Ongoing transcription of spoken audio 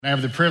I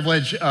have the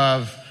privilege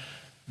of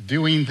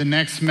doing the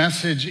next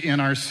message in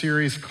our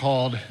series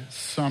called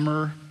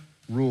Summer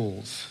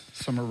Rules.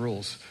 Summer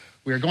Rules.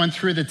 We are going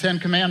through the 10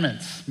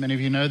 Commandments. Many of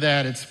you know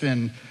that. It's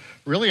been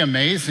really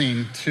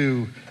amazing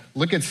to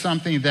look at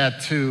something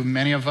that to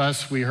many of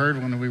us we heard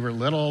when we were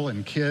little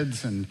and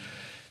kids and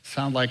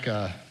sound like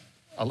a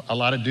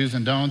lot of do's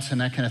and don'ts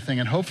and that kind of thing.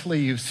 And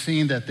hopefully you've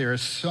seen that there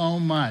is so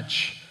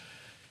much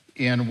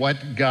in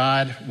what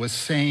God was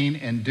saying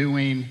and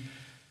doing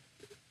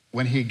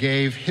when he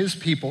gave his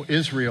people,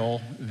 Israel,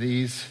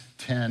 these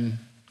 10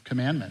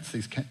 commandments,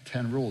 these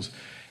 10 rules.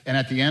 And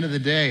at the end of the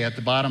day, at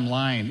the bottom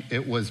line,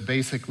 it was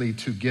basically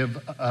to give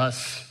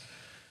us,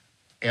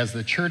 as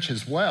the church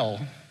as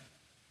well,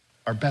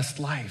 our best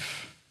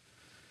life.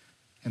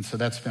 And so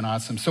that's been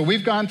awesome. So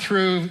we've gone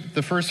through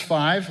the first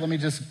 5. Let me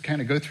just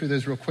kind of go through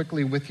those real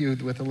quickly with you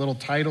with the little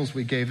titles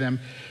we gave them.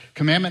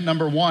 Commandment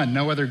number 1,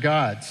 no other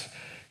gods.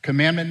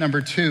 Commandment number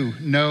 2,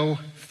 no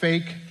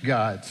fake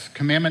gods.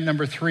 Commandment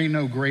number 3,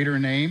 no greater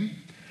name.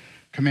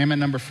 Commandment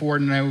number 4,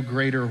 no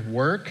greater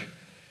work.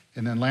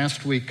 And then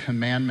last week,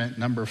 commandment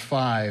number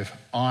 5,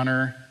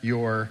 honor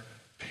your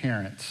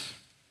parents.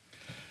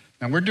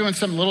 Now we're doing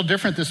something a little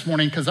different this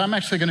morning because I'm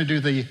actually going to do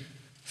the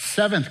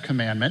 7th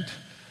commandment.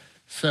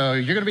 So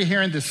you're going to be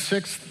hearing the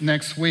 6th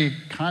next week.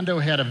 Kondo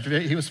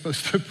he was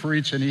supposed to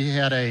preach and he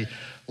had a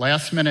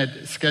last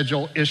minute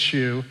schedule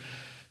issue.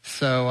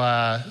 So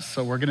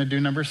we're going to do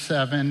number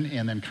 7,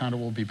 and then Kondo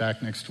will be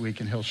back next week,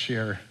 and he'll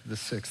share the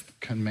 6th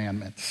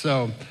commandment.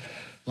 So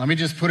let me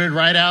just put it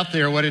right out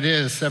there what it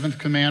is. 7th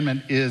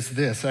commandment is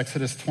this,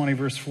 Exodus 20,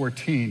 verse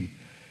 14.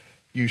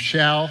 You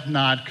shall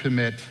not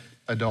commit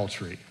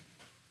adultery.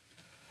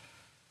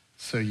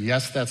 So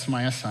yes, that's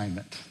my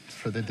assignment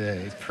for the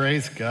day.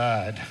 Praise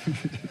God.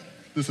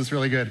 This is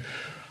really good.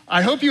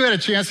 I hope you had a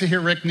chance to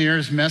hear Rick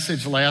Neer's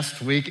message last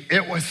week.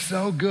 It was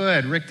so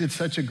good. Rick did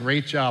such a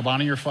great job.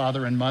 Honor your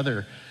father and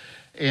mother.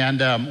 And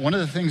one of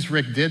the things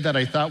Rick did that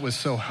I thought was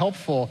so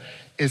helpful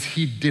is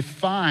he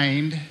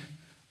defined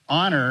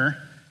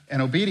honor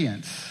and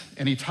obedience.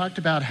 And he talked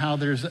about how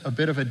there's a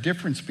bit of a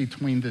difference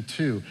between the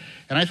two.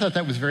 And I thought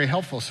that was very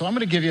helpful. So I'm going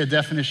to give you a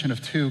definition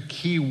of 2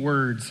 key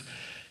words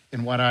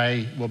in what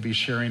I will be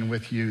sharing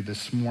with you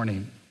this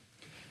morning.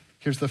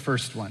 Here's the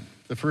first one.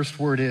 The first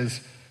word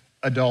is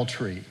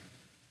adultery.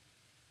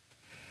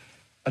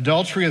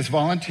 Adultery is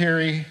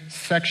voluntary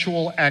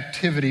sexual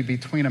activity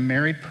between a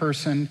married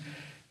person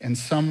and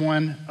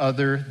someone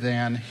other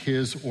than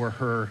his or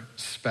her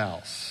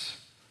spouse.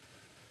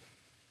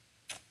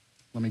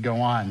 Let me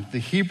go on. The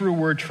Hebrew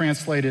word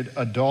translated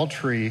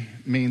adultery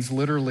means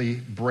literally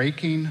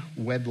breaking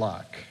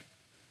wedlock.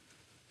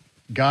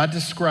 God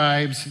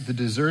describes the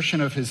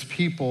desertion of his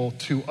people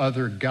to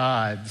other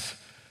gods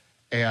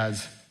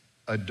as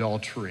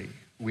adultery.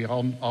 We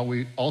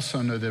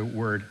also know the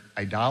word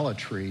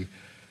idolatry,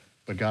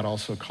 but God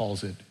also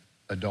calls it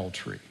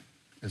adultery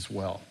as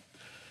well.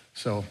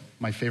 So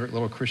my favorite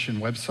little Christian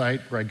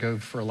website where I go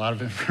for a lot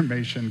of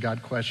information,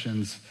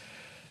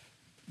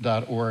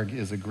 godquestions.org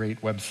is a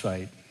great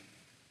website.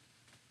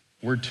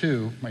 Word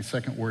 2, my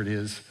second word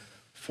is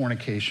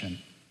fornication.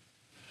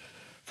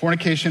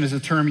 Fornication is a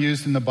term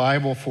used in the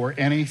Bible for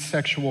any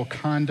sexual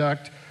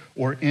conduct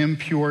or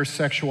impure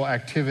sexual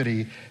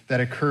activity that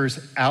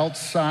occurs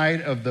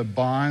outside of the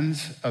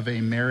bonds of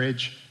a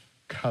marriage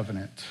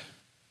covenant.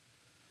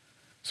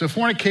 So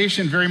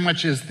fornication very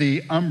much is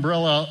the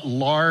umbrella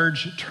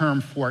large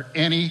term for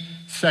any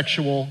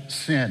sexual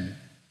sin.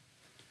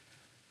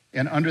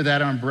 And under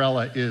that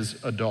umbrella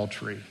is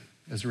adultery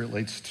as it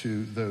relates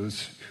to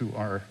those who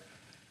are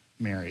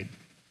married.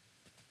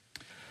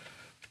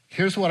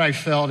 Here's what I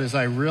felt as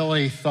I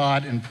really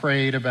thought and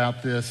prayed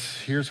about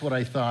this. Here's what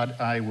I thought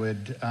I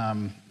would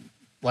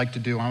like to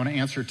do. I want to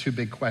answer 2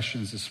 big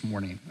questions this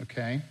morning,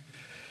 okay?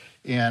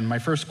 And my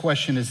first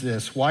question is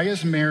this. Why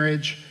is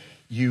marriage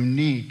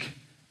unique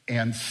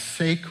and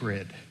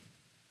sacred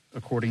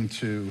according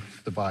to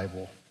the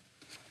Bible?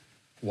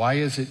 Why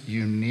is it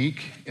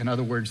unique? In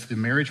other words, the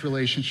marriage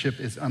relationship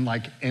is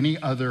unlike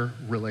any other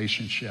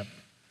relationship.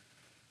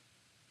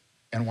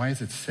 And why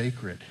is it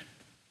sacred?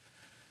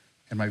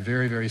 And my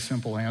very, very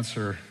simple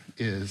answer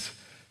is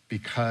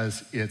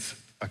because it's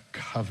a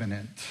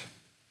covenant.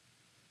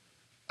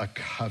 A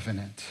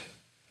covenant.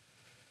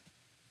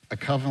 A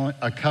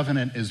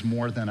covenant is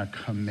more than a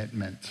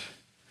commitment.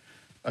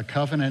 A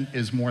covenant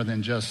is more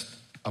than just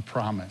a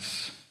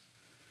promise.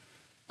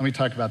 Let me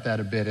talk about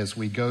that a bit as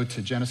we go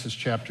to Genesis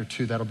chapter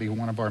 2. That'll be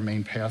one of our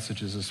main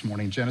passages this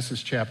morning.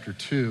 Genesis chapter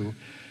 2,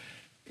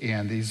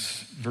 and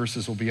these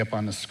verses will be up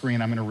on the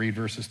screen. I'm going to read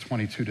verses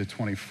 22 to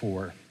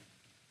 24.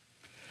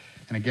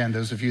 And again,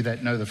 those of you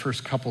that know the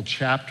first couple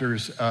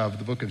chapters of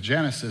the book of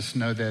Genesis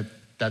know that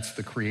that's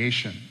the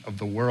creation of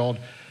the world,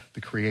 the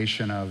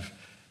creation of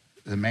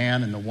the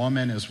man and the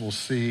woman, as we'll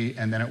see.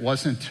 And then it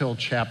wasn't until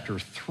chapter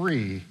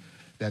 3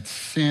 that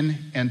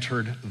sin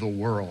entered the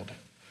world.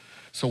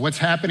 So what's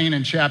happening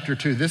in chapter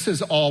 2? This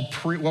is all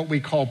what we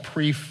call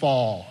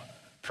pre-fall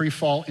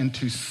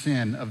into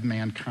sin of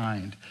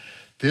mankind.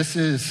 This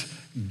is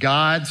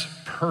God's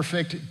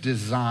perfect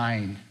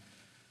design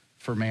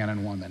for man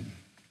and woman,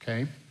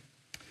 okay?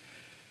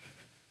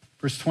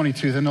 Verse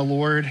 22, then the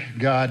Lord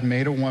God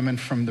made a woman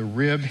from the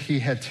rib he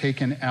had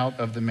taken out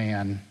of the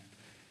man,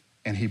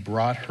 and he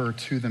brought her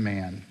to the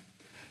man.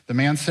 The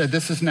man said,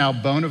 this is now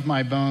bone of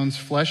my bones,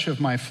 flesh of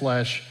my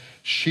flesh.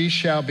 She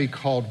shall be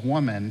called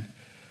woman,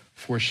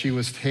 for she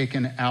was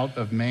taken out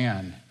of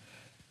man.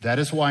 That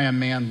is why a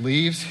man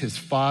leaves his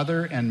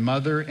father and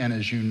mother and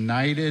is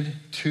united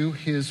to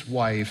his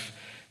wife,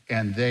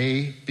 and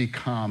they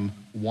become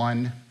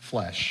one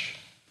flesh.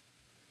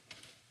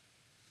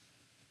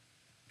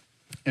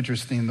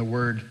 Interesting, the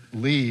word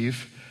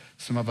leave.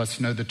 Some of us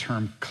know the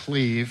term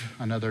cleave.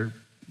 Another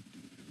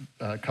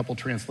couple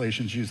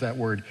translations use that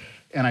word.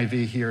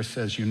 NIV here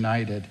says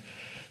united.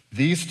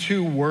 These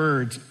two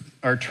words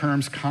are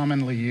terms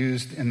commonly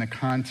used in the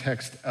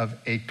context of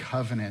a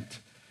covenant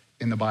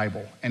in the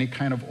Bible, any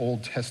kind of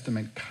Old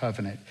Testament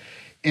covenant,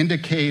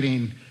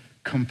 indicating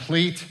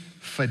complete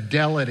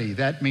fidelity.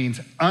 That means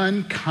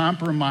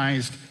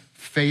uncompromised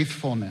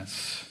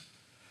faithfulness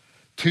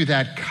to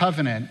that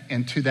covenant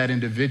and to that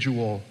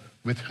individual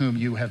with whom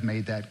you have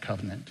made that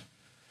covenant.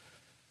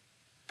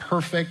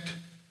 Perfect,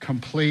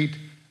 complete,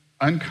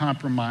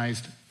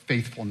 uncompromised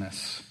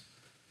faithfulness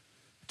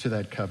to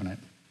that covenant.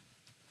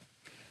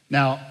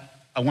 Now,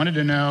 I wanted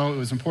to know, it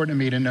was important to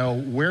me to know,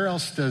 where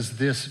else does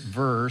this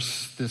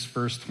verse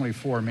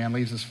 24, man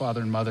leaves his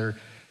father and mother,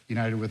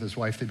 united with his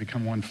wife, they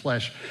become one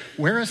flesh.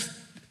 Where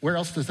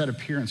else does that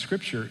appear in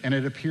Scripture? And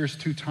it appears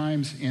 2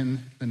 times in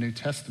the New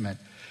Testament.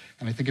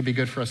 And I think it'd be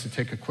good for us to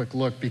take a quick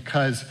look,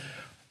 because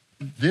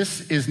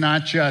this is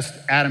not just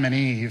Adam and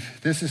Eve.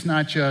 This is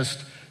not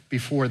just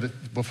before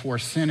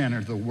sin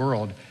entered the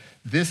world.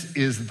 This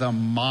is the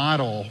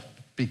model,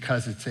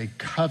 because it's a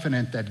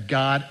covenant that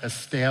God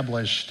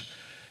established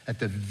at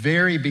the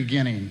very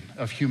beginning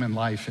of human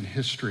life and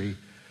history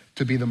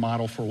to be the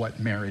model for what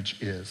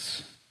marriage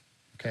is.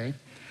 Okay?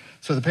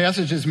 So the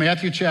passage is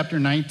Matthew chapter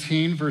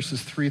 19,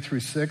 verses 3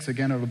 through 6.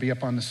 Again, it'll be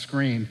up on the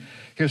screen.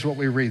 Here's what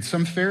we read.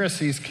 Some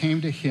Pharisees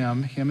came to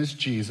him as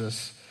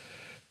Jesus,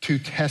 to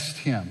test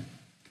him.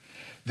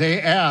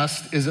 They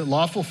asked, is it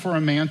lawful for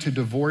a man to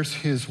divorce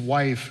his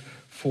wife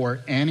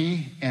for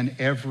any and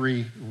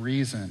every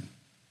reason?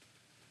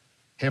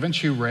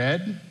 Haven't you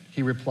read,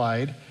 he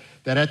replied,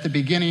 that at the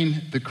beginning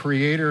the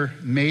Creator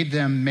made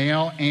them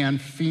male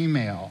and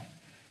female,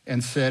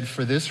 and said,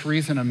 for this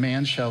reason a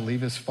man shall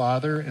leave his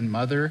father and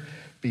mother,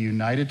 be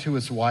united to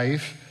his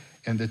wife,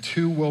 and the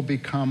two will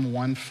become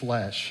one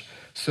flesh.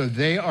 So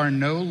they are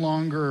no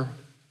longer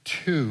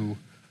two,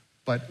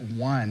 but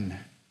one.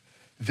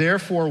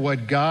 Therefore,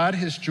 what God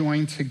has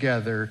joined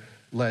together,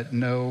 let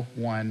no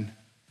one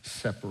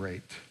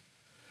separate.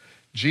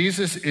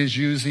 Jesus is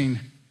using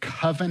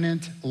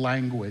covenant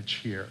language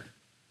here.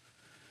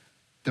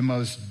 The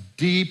most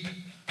deep,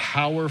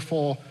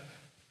 powerful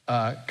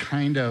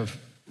kind of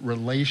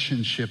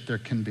relationship there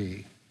can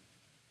be.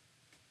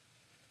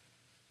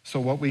 So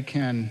what we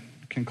can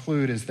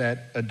conclude is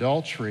that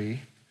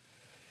adultery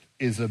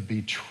is a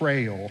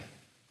betrayal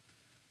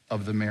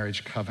of the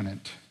marriage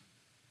covenant.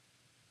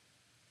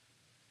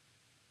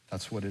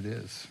 That's what it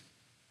is.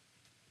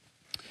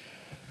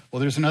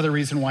 Well, there's another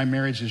reason why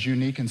marriage is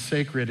unique and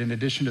sacred, in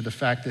addition to the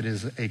fact that it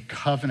is a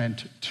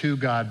covenant to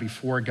God,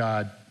 before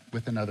God,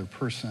 with another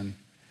person,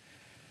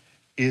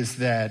 is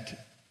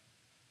that,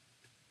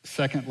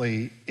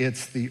 secondly,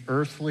 it's the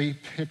earthly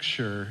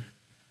picture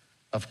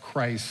of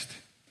Christ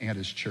and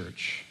his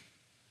church.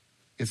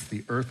 It's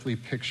the earthly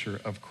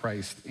picture of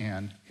Christ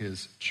and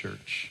his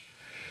church.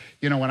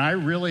 You know, when I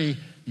really,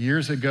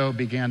 years ago,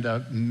 began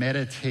to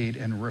meditate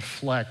and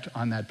reflect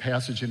on that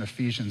passage in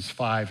Ephesians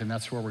 5, and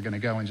that's where we're going to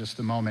go in just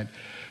a moment,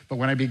 but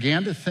when I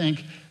began to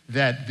think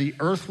that the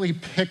earthly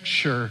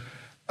picture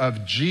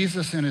of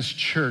Jesus and his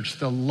church,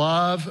 the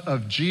love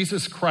of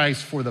Jesus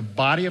Christ for the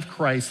body of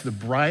Christ, the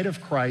bride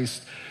of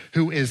Christ,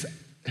 who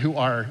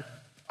are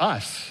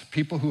us,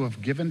 people who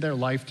have given their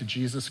life to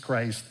Jesus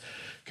Christ,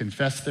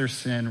 confessed their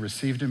sin,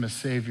 received him as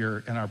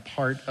Savior, and are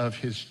part of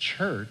his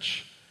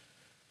church,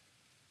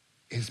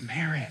 is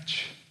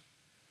marriage,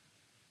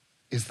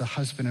 is the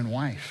husband and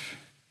wife.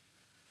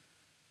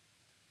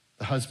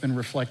 The husband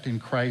reflecting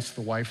Christ,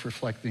 the wife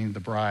reflecting the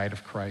bride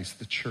of Christ,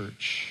 the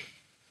church.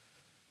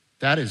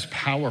 That is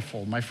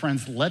powerful. My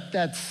friends, let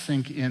that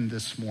sink in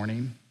this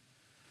morning,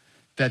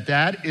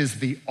 that is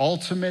the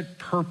ultimate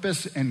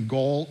purpose and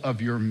goal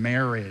of your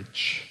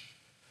marriage,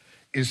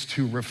 is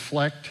to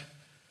reflect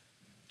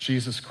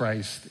Jesus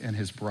Christ and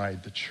his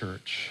bride, the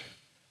church.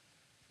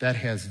 That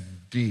has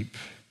deep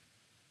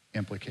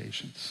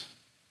implications.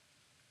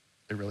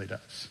 It really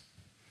does.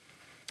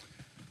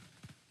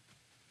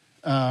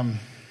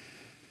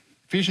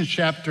 Ephesians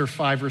chapter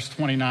 5, verse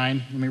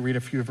 29. Let me read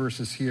a few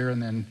verses here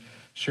and then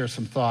share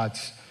some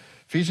thoughts.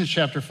 Ephesians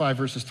chapter 5,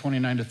 verses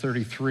 29 to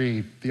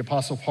 33. The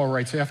Apostle Paul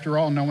writes, after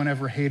all, no one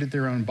ever hated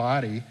their own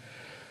body,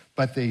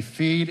 but they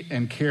feed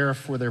and care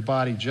for their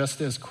body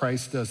just as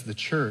Christ does the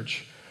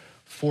church.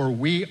 For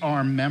we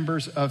are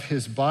members of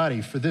his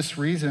body. For this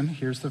reason,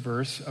 here's the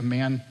verse, a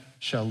man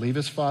shall leave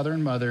his father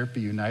and mother,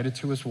 be united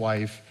to his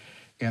wife,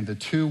 and the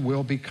two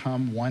will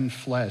become one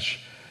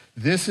flesh.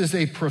 This is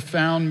a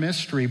profound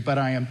mystery, but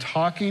I am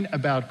talking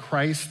about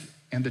Christ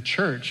and the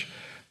church.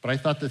 But I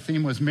thought the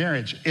theme was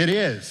marriage. It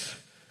is.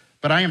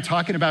 But I am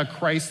talking about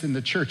Christ and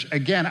the church.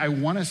 Again, I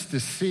want us to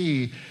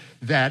see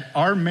that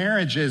our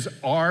marriages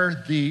are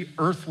the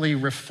earthly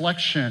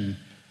reflection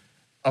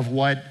of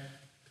what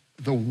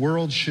the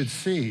world should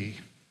see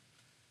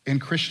in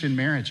Christian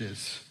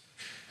marriages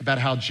about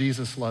how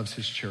Jesus loves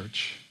his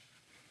church.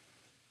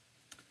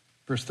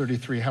 Verse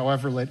 33,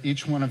 however, let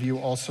each one of you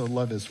also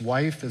love his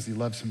wife as he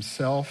loves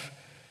himself,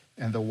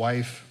 and the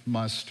wife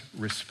must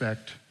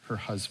respect her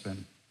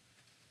husband.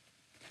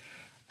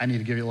 I need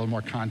to give you a little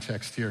more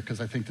context here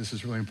because I think this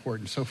is really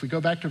important. So if we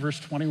go back to verse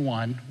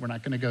 21, we're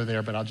not going to go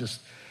there, but I'll just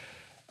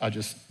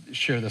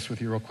share this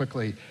with you real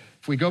quickly.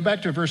 If we go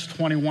back to verse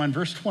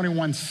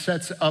 21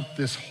 sets up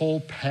this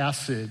whole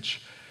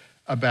passage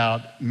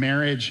about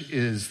marriage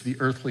is the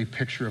earthly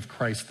picture of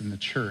Christ and the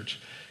church.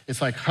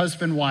 It's like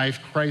husband, wife,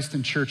 Christ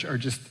and church are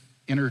just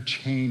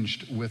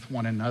interchanged with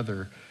one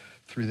another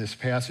through this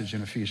passage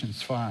in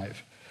Ephesians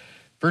 5.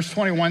 Verse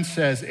 21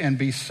 says, and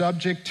be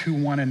subject to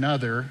one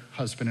another,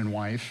 husband and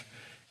wife,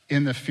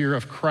 in the fear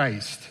of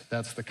Christ.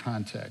 That's the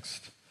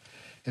context.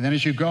 And then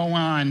as you go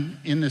on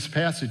in this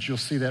passage, you'll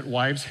see that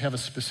wives have a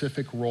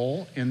specific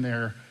role in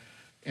their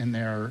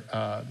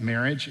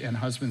marriage, and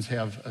husbands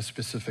have a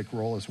specific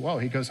role as well.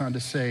 He goes on to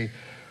say,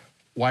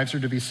 wives are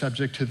to be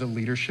subject to the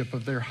leadership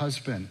of their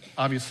husband.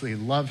 Obviously,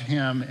 love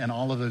him and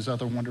all of those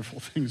other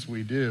wonderful things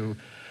we do.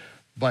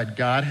 But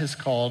God has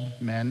called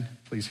men,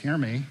 please hear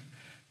me,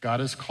 God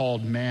has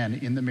called men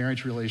in the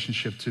marriage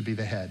relationship to be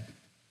the head,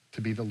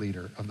 to be the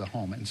leader of the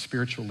home, and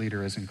spiritual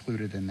leader is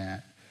included in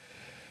that.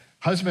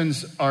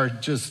 Husbands are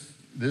just,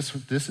 this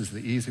is the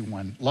easy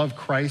one. Love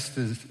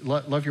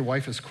your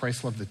wife as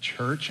Christ loved the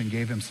church and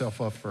gave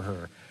himself up for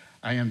her.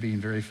 I am being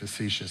very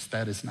facetious.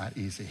 That is not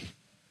easy.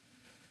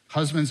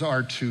 Husbands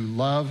are to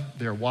love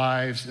their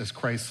wives as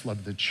Christ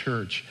loved the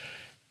church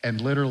and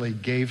literally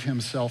gave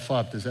himself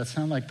up. Does that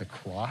sound like the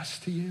cross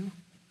to you?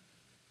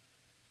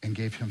 And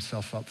gave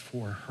himself up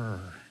for her.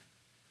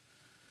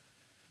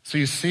 So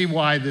you see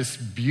why this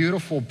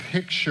beautiful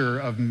picture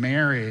of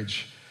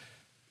marriage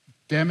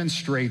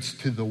demonstrates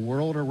to the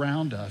world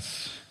around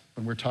us,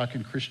 when we're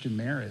talking Christian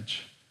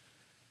marriage,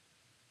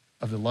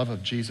 of the love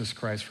of Jesus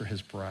Christ for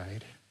his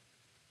bride,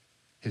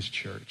 his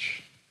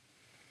church.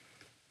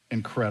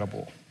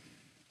 Incredible.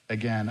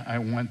 Again, I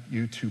want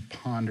you to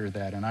ponder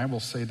that. And I will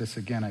say this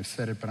again. I've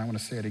said it, but I want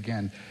to say it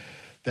again.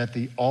 That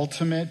the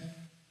ultimate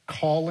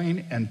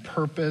calling and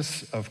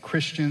purpose of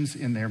Christians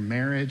in their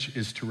marriage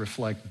is to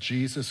reflect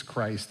Jesus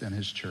Christ and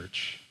his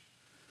church.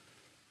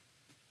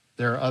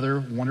 There are other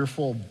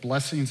wonderful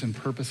blessings and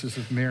purposes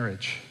of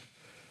marriage,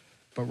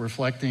 but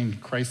reflecting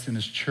Christ and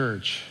his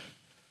church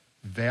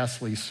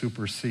vastly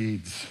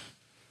supersedes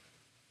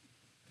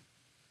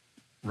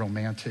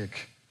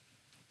romantic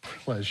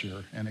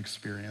pleasure and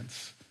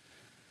experience.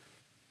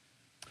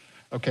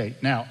 Okay,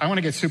 now I want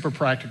to get super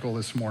practical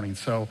this morning.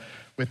 So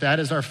with that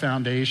as our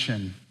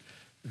foundation,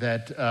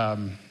 that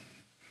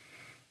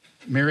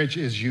marriage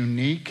is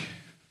unique.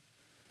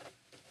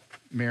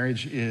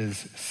 Marriage is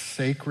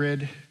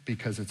sacred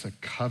because it's a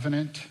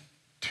covenant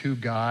to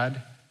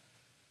God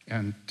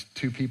and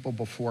to people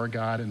before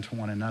God and to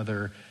one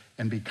another,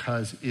 and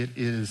because it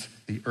is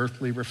the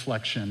earthly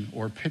reflection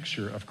or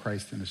picture of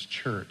Christ and his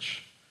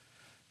church.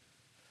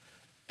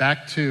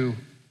 Back to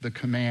the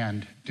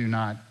command, do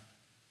not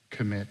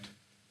commit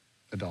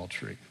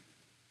adultery.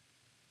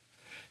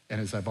 And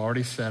as I've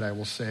already said, I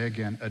will say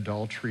again,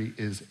 adultery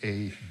is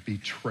a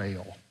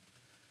betrayal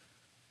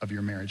of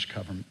your marriage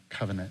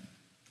covenant.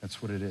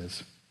 That's what it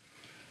is.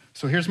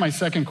 So here's my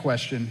second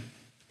question.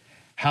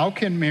 How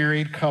can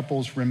married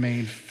couples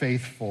remain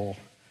faithful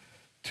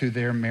to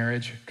their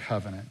marriage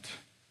covenant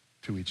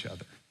to each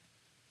other?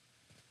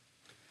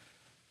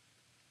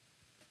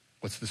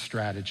 What's the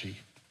strategy?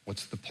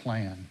 What's the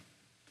plan?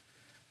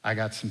 I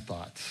got some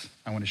thoughts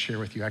I want to share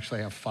with you. Actually,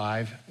 I have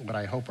 5, what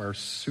I hope are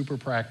super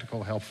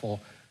practical,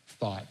 helpful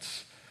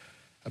thoughts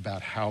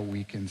about how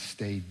we can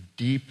stay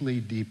deeply,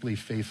 deeply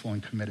faithful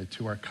and committed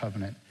to our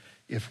covenant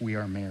if we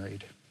are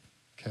married,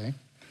 okay?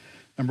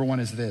 Number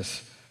 1 is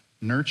this: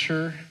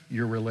 nurture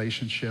your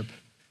relationship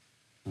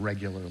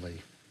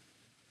regularly.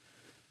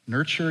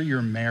 Nurture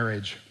your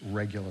marriage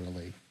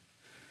regularly.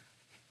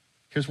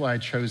 Here's why I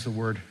chose the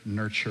word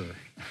nurture.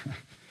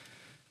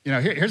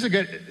 Here's a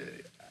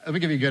good, let me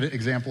give you a good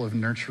example of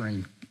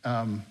nurturing.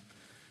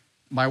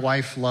 My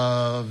wife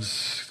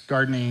loves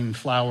gardening,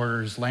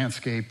 flowers,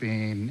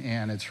 landscaping,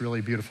 and it's really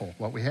beautiful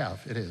what we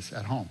have. It is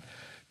at home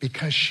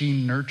because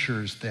she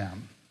nurtures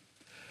them.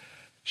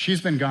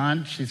 She's been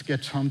gone. She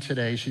gets home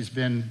today. She's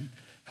been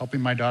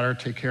helping my daughter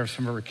take care of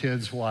some of her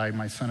kids while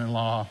my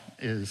son-in-law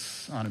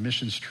is on a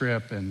missions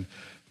trip and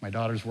my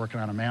daughter's working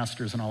on a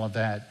master's and all of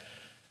that.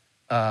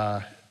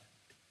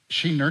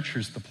 She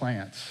nurtures the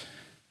plants.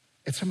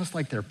 It's almost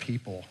like they're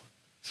people.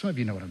 Some of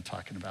you know what I'm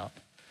talking about.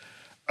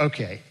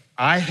 Okay,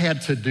 I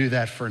had to do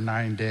that for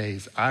 9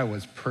 days. I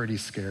was pretty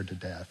scared to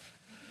death.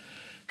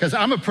 Because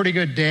I'm a pretty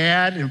good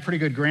dad and a pretty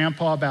good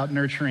grandpa about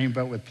nurturing,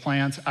 but with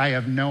plants, I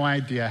have no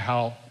idea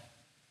how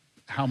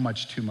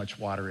much too much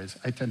water is.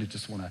 I tend to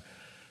just want to,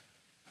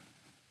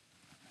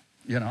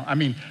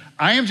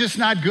 I am just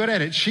not good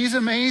at it. She's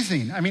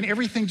amazing.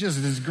 Everything just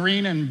is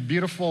green and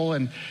beautiful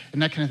and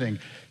that kind of thing.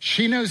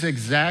 She knows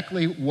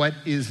exactly what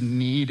is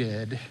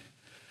needed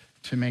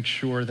to make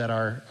sure that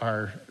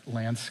our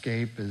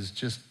landscape is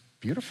just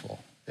beautiful.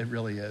 It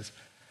really is.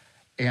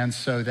 And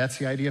so that's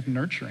the idea of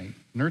nurturing.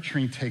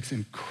 Nurturing takes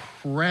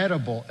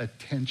incredible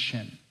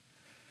attention.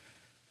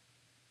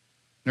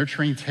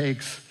 Nurturing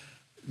takes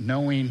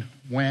knowing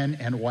when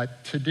and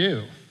what to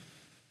do.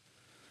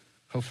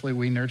 Hopefully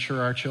we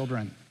nurture our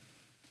children.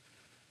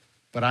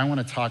 But I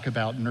want to talk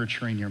about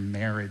nurturing your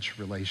marriage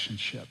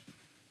relationship.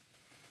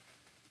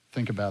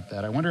 Think about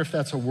that. I wonder if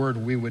that's a word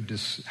we would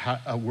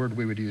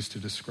use to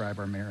describe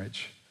our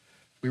marriage.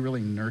 We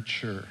really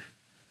nurture.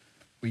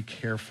 We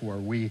care for.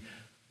 We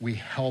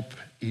help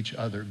each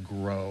other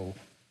grow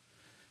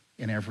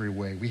in every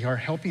way. We are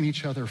helping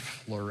each other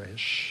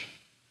flourish.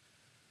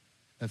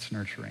 That's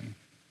nurturing.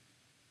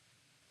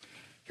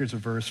 Here's a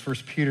verse, 1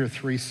 Peter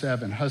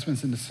 3:7.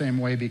 Husbands, in the same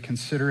way, be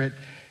considerate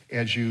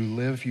as you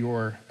live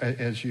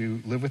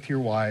with your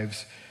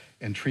wives,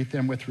 and treat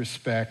them with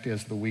respect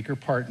as the weaker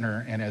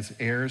partner and as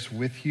heirs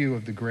with you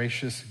of the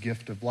gracious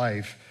gift of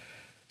life,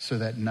 so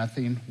that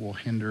nothing will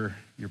hinder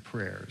your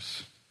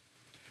prayers.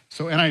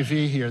 So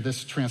NIV here,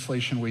 this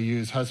translation we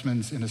use,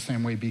 husbands in the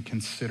same way be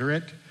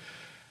considerate.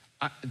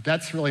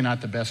 That's really not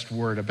the best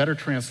word. A better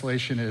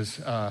translation is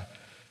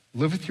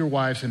live with your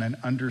wives in an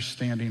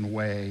understanding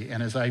way.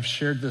 And as I've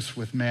shared this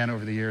with men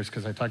over the years,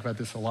 because I talk about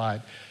this a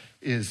lot,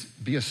 is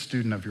be a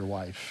student of your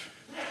wife.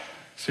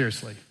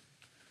 Seriously.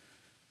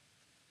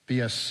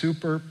 Be a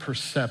super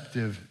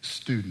perceptive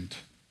student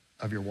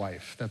of your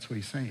wife. That's what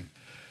he's saying.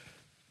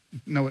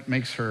 Know what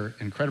makes her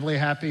incredibly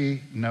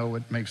happy. Know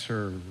what makes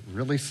her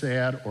really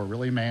sad or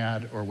really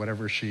mad or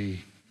whatever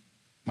she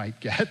might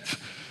get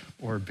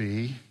or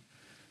be.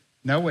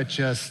 Know what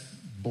just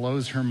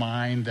blows her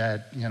mind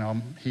that,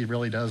 he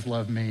really does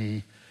love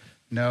me.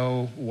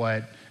 Know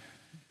what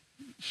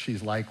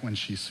she's like when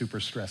she's super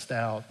stressed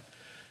out.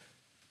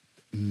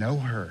 Know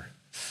her.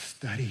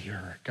 Study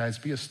her. Guys,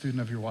 be a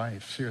student of your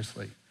wife.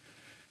 Seriously.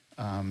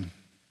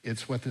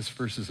 It's what this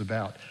verse is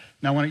about.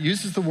 Now, when it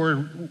uses the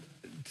word,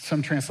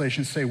 some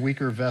translations say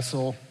weaker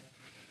vessel.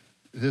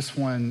 This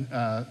one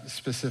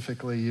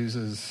specifically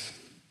uses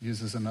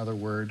another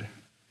word.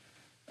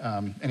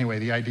 Anyway,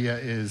 the idea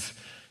is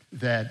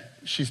that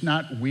she's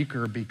not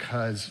weaker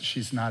because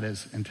she's not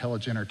as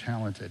intelligent or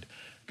talented.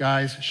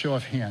 Guys, show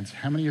of hands.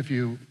 How many of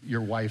you,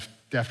 your wife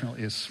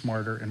definitely is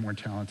smarter and more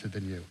talented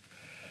than you?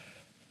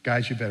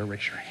 Guys, you better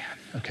raise your hand.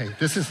 Okay,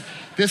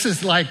 this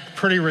is like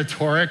pretty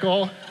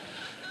rhetorical.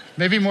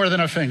 Maybe more than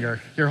a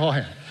finger, your whole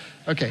hand.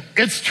 Okay,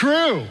 it's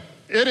true.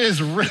 It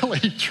is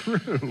really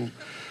true.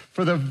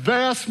 For the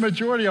vast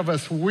majority of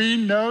us, we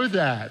know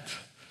that.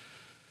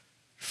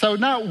 So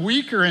not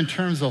weaker in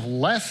terms of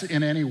less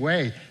in any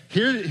way.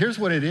 Here's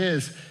what it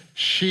is.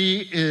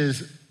 She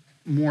is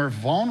more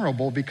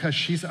vulnerable because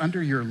she's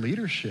under your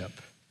leadership.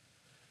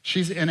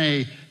 She's in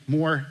a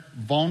more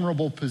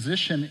vulnerable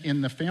position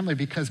in the family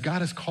because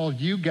God has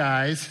called you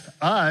guys,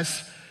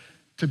 us,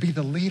 to be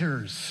the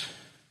leaders.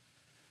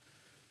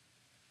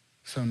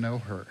 So know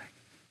her,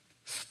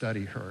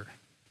 study her.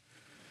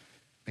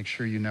 Make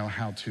sure you know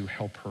how to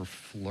help her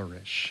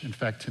flourish. In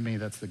fact, to me,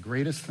 that's the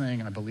greatest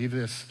thing, and I believe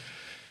this.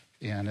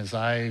 And as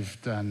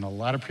I've done a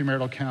lot of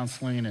premarital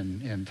counseling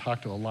and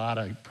talked to a lot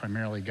of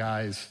primarily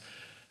guys,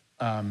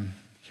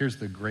 here's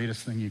the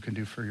greatest thing you can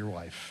do for your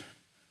wife.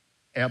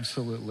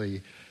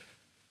 Absolutely,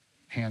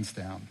 hands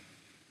down.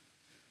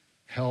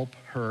 Help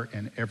her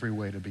in every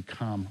way to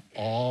become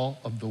all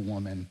of the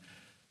woman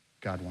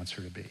God wants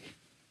her to be,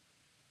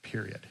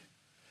 period.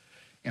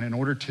 And in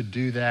order to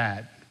do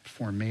that,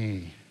 for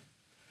me,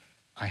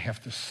 I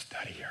have to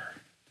study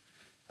her.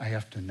 I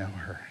have to know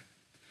her.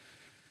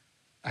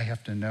 I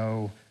have to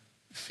know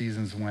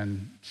seasons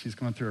when she's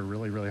going through a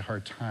really, really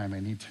hard time.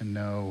 I need to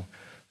know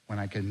when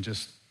I can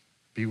just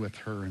be with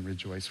her and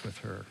rejoice with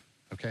her,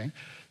 okay?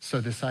 So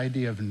this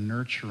idea of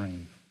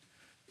nurturing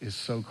is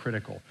so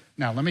critical.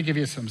 Now, let me give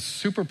you some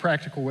super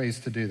practical ways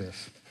to do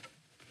this.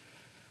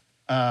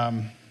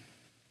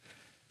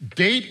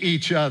 Date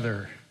each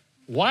other.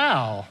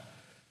 Wow.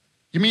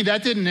 You mean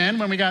that didn't end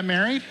when we got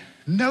married?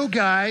 No,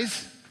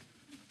 guys.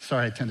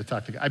 Sorry, I tend to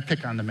talk to guys. I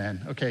pick on the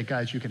men. Okay,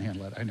 guys, you can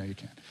handle it. I know you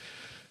can.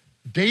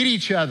 Date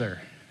each other.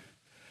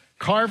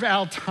 Carve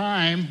out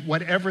time,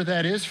 whatever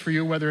that is for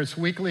you, whether it's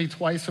weekly,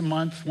 twice a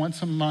month,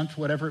 once a month,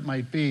 whatever it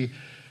might be,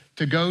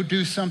 to go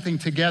do something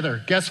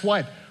together. Guess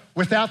what?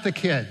 Without the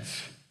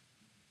kids.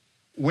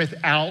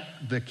 Without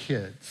the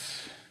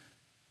kids.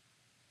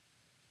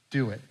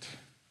 Do it.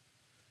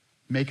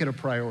 Make it a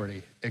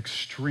priority.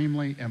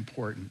 Extremely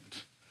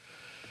important.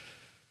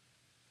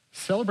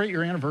 Celebrate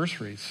your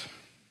anniversaries.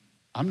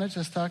 I'm not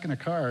just talking a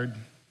card.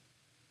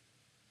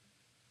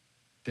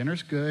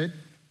 Dinner's good.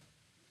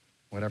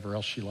 whatever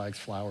else she likes,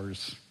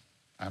 flowers,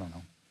 I don't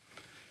know.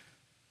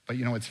 But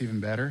you know what's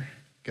even better?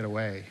 Get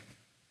away.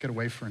 Get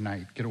away for a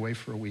night. Get away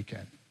for a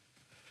weekend.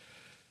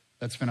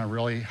 That's been a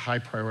really high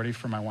priority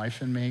for my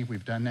wife and me.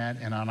 We've done that.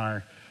 And on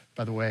our,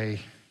 by the way,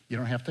 you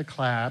don't have to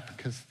clap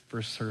because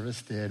first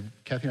service did.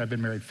 Kathy and I have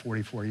been married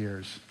 44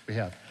 years. We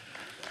have.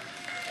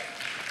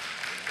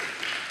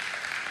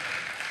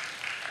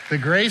 The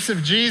grace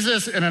of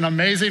Jesus and an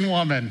amazing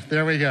woman.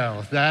 There we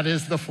go. That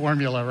is the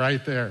formula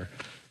right there.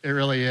 It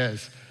really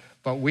is.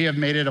 But we have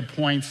made it a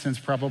point since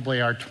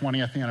probably our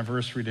 20th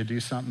anniversary to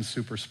do something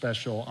super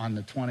special on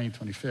the 20th,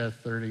 25th,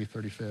 30th,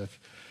 35th,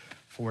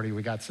 40th.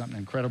 We got something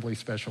incredibly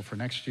special for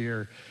next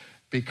year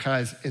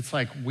because it's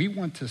like we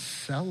want to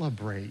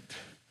celebrate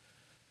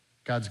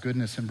God's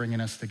goodness in bringing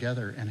us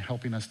together and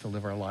helping us to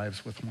live our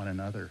lives with one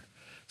another.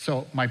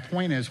 So my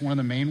point is, one of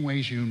the main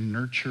ways you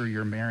nurture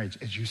your marriage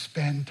is you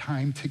spend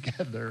time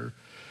together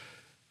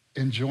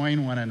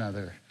enjoying one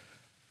another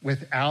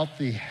without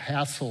the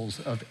hassles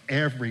of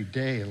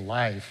everyday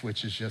life,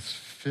 which is just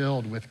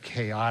filled with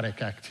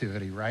chaotic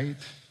activity, right?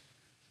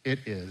 It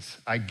is.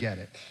 I get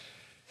it.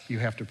 You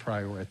have to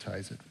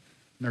prioritize it.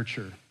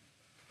 Nurture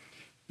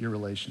your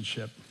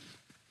relationship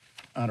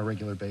on a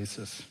regular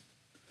basis.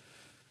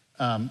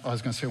 I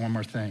was going to say one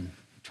more thing.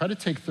 Try to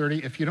take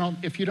 30. If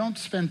you don't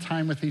spend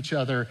time with each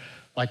other,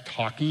 like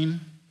talking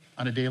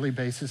on a daily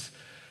basis,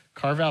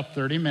 carve out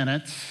 30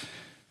 minutes.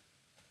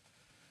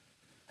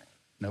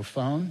 No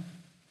phone,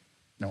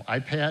 no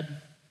iPad,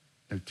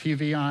 no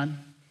TV on,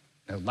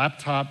 no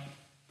laptop,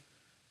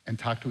 and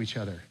talk to each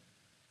other.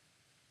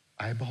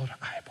 Eyeball to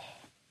eyeball.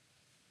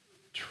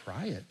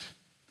 Try it.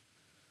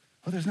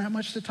 Well, there's not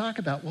much to talk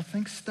about. Well,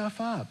 think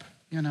stuff up,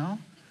 you know?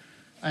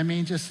 I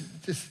mean, just,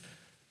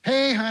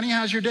 hey, honey,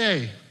 how's your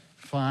day?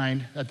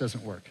 Fine. That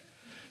doesn't work.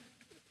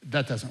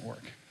 That doesn't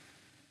work.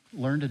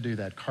 Learn to do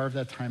that. Carve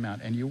that time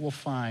out, and you will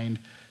find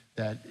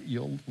that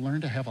you'll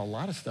learn to have a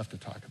lot of stuff to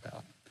talk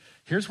about.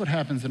 Here's what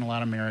happens in a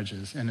lot of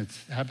marriages, and it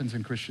happens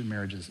in Christian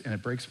marriages, and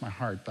it breaks my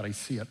heart, but I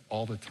see it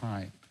all the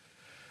time.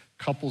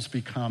 Couples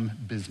become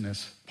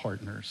business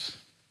partners.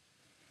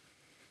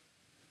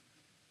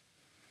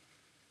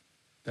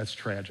 That's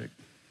tragic.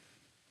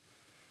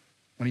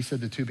 When he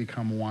said the two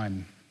become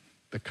one,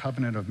 the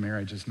covenant of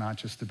marriage is not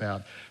just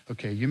about,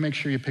 okay, you make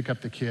sure you pick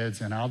up the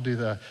kids and I'll do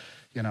the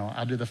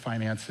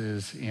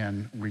finances,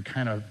 and we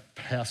kind of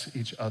pass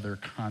each other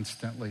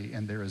constantly,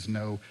 and there is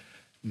no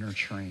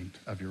nurturing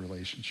of your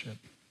relationship.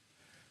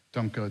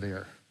 Don't go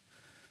there.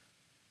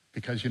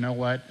 Because you know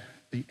what?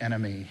 The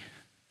enemy,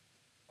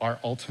 our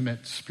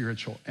ultimate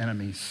spiritual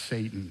enemy,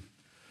 Satan,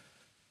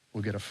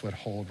 will get a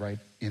foothold right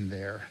in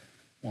there,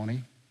 won't he?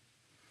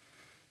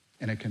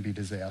 And it can be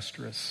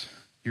disastrous.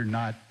 You're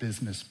not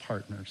business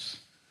partners.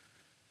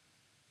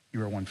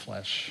 You are one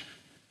flesh.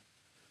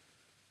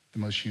 The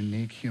most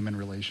unique human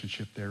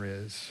relationship there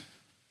is.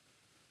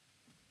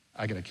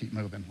 I got to keep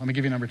moving. Let me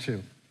give you number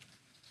two.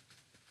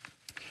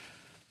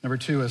 Number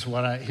two is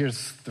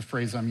here's the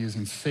phrase I'm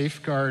using: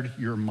 safeguard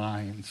your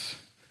minds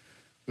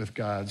with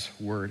God's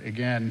word.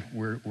 Again,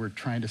 we're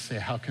trying to say,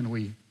 how can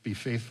we be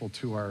faithful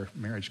to our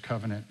marriage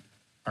covenant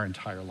our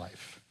entire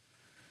life?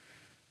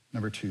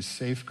 Number two,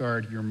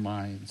 safeguard your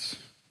minds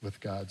with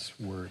God's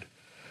word.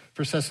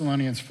 1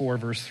 Thessalonians 4,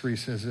 verse 3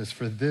 says this: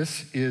 for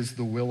this is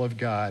the will of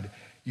God,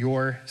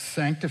 your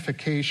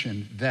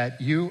sanctification, that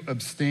you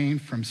abstain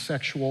from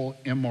sexual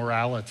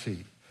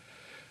immorality.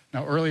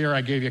 Now, earlier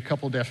I gave you a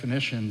couple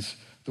definitions.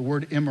 The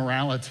word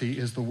immorality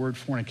is the word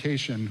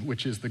fornication,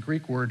 which is the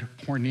Greek word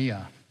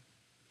porneia,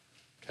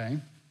 okay?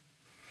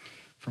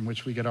 From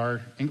which we get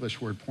our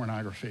English word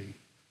pornography.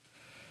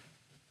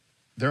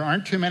 There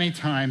aren't too many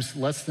times,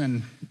 less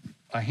than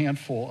a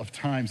handful of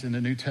times in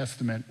the New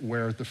Testament,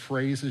 where the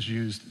phrase is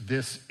used,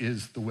 this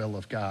is the will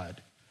of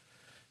God.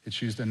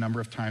 It's used a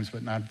number of times,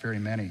 but not very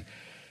many.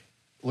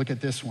 Look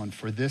at this one: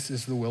 for this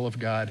is the will of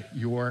God,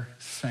 your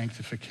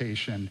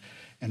sanctification,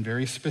 and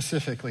very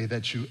specifically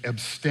that you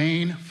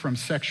abstain from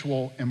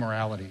sexual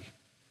immorality,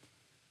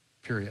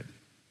 period.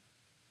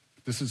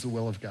 This is the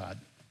will of God.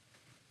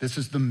 This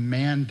is the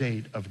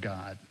mandate of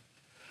God.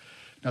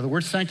 Now, the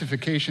word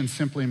sanctification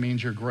simply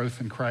means your growth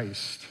in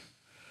Christ.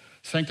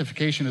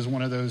 Sanctification is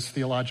one of those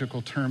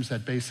theological terms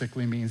that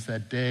basically means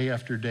that day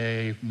after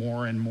day,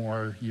 more and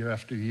more, year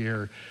after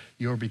year,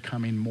 you're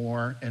becoming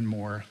more and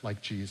more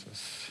like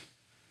Jesus.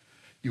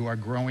 You are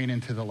growing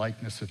into the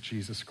likeness of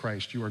Jesus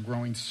Christ. You are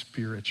growing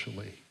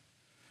spiritually.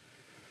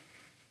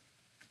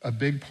 A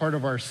big part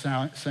of our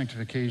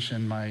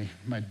sanctification,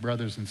 my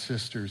brothers and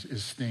sisters,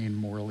 is staying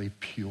morally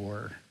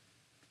pure.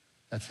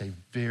 That's a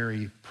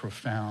very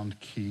profound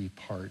key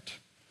part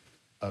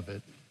of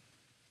it.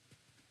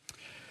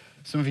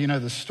 Some of you know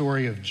the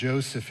story of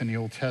Joseph in the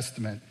Old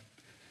Testament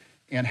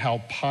and how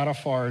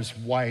Potiphar's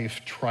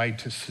wife tried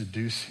to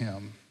seduce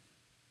him.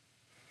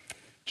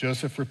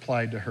 Joseph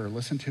replied to her,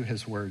 listen to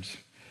his words.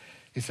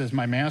 He says,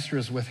 my master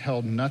has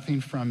withheld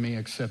nothing from me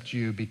except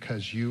you,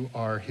 because you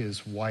are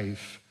his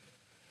wife.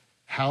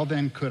 How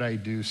then could I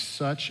do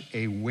such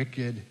a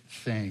wicked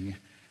thing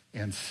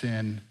and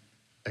sin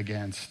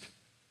against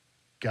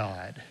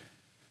God.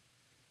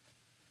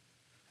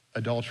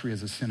 Adultery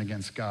is a sin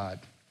against God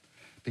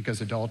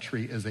because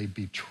adultery is a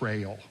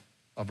betrayal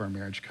of our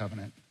marriage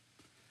covenant.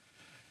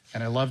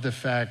 And I love the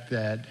fact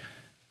that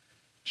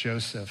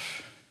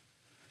Joseph,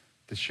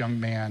 this young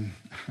man,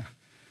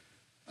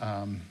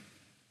 had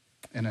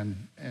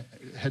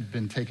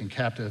been taken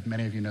captive.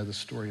 Many of you know the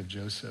story of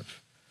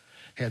Joseph.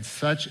 Had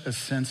such a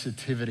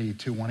sensitivity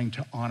to wanting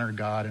to honor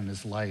God in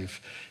his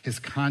life. His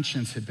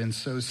conscience had been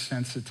so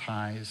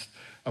sensitized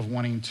of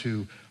wanting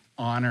to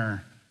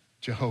honor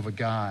Jehovah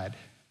God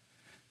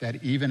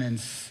that even in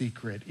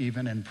secret,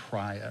 even in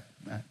private,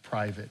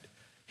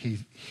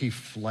 he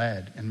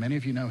fled. And many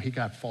of you know he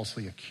got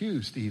falsely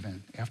accused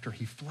even after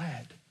he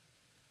fled.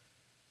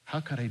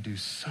 How could I do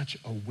such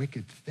a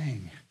wicked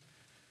thing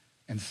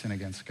and sin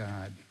against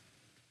God?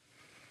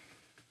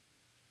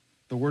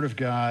 The Word of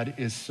God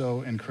is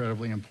so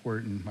incredibly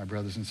important, my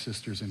brothers and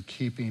sisters, in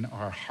keeping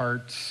our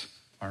hearts,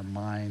 our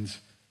minds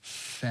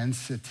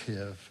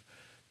sensitive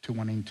to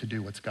wanting to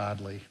do what's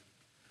godly.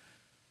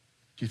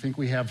 Do you think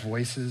we have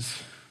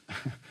voices,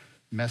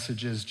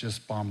 messages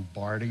just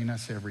bombarding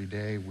us every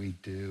day? We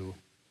do.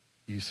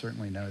 You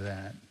certainly know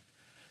that.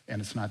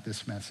 And it's not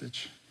this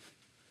message.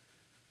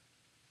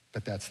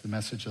 But that's the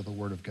message of the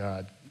Word of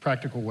God.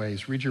 Practical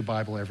ways. Read your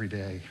Bible every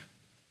day.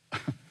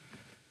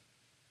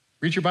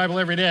 Read your Bible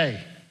every day.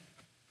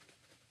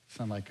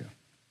 Sound like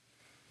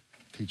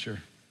a teacher.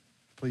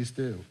 Please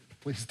do.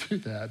 Please do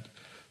that.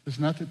 There's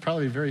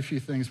probably very few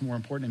things more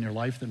important in your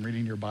life than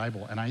reading your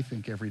Bible, and I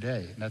think every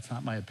day. And that's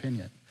not my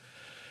opinion.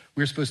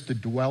 We're supposed to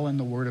dwell in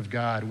the Word of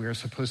God. We are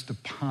supposed to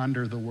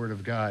ponder the Word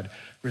of God.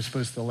 We're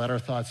supposed to let our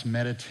thoughts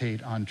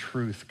meditate on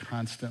truth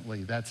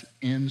constantly. That's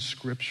in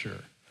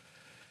Scripture.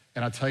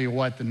 And I'll tell you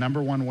what, the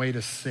number one way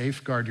to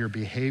safeguard your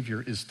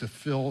behavior is to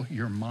fill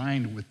your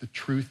mind with the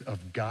truth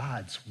of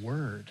God's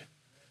Word.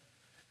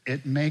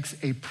 It makes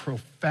a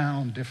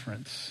profound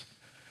difference.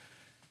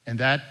 And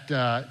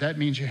that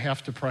means you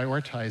have to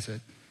prioritize it.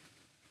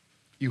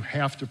 You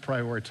have to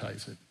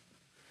prioritize it.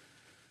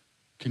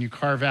 Can you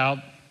carve out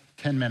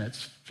 10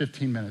 minutes,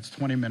 15 minutes,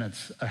 20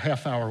 minutes, a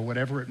half hour,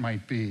 whatever it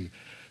might be,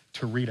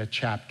 to read a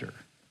chapter,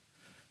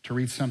 to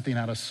read something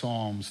out of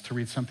Psalms, to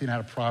read something out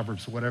of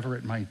Proverbs, whatever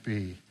it might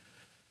be?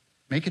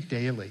 Make it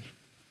daily.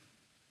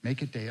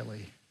 Make it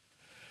daily.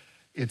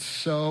 It's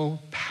so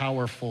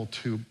powerful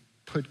to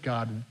put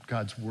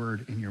God's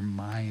word in your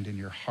mind, in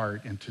your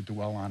heart, and to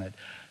dwell on it.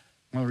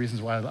 One of the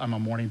reasons why I'm a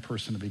morning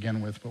person to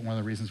begin with, but one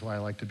of the reasons why I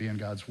like to be in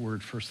God's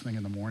word first thing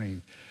in the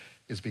morning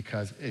is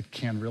because it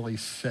can really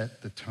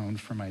set the tone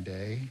for my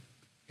day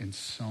in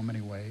so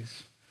many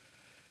ways.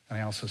 And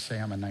I also say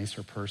I'm a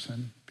nicer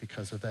person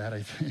because of that,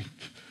 I think.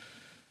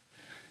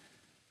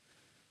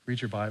 Read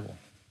your Bible.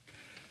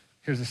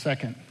 Here's a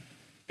second.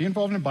 Be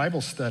involved in a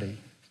Bible study,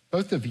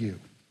 both of you.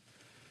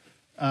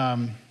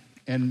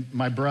 And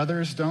my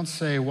brothers, don't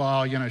say,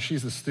 well,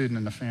 she's a student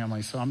in the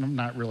family, so I'm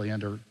not really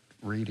into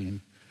reading.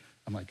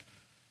 I'm like,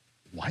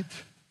 what?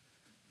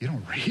 You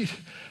don't read?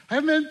 I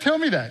haven't been, tell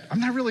me that. I'm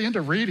not really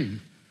into reading.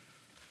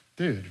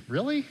 Dude,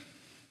 really?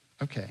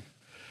 Okay.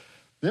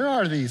 There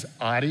are these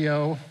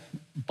audio,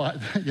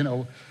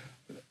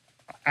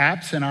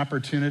 apps and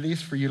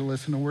opportunities for you to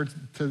listen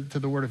to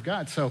the Word of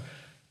God. So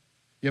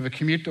you have a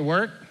commute to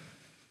work,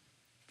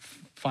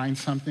 find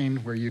something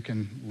where you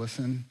can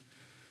listen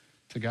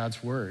to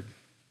God's Word.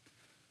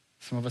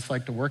 Some of us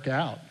like to work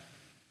out.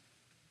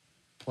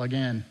 Plug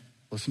in,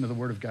 listen to the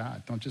Word of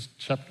God. Don't just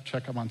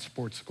check up on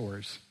sports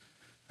scores.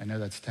 I know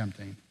that's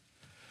tempting.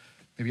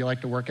 Maybe you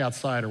like to work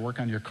outside or work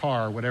on your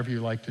car, or whatever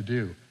you like to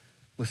do.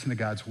 Listen to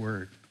God's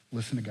Word.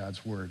 Listen to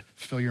God's Word.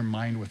 Fill your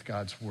mind with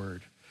God's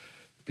Word.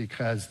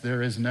 Because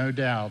there is no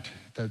doubt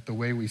that the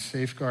way we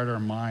safeguard our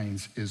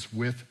minds is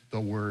with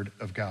the Word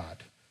of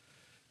God.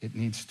 It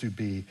needs to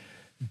be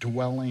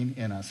dwelling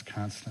in us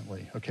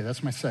constantly. Okay,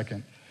 that's my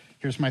second.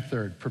 Here's my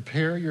third.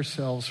 Prepare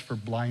yourselves for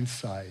blind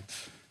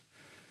sides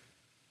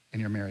in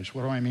your marriage.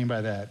 What do I mean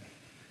by that?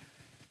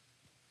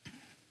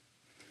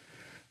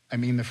 I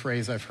mean the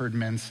phrase I've heard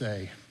men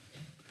say,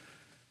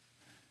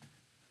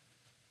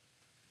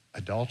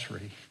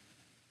 adultery.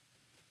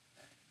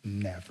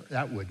 Never.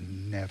 That would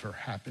never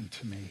happen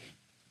to me.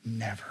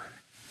 Never.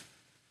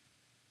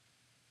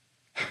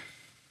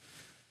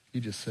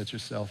 You just set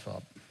yourself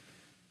up.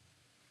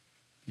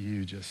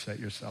 You just set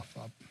yourself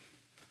up.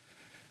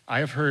 I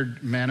have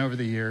heard men over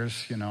the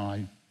years,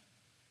 I've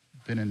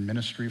been in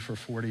ministry for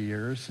 40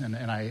 years, and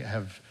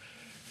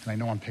I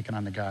know I'm picking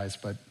on the guys,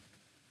 but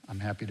I'm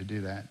happy to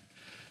do that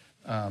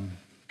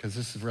because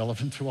this is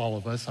relevant to all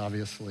of us,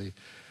 obviously.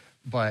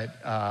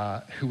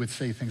 But who would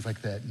say things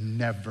like that?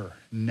 Never,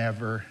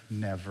 never,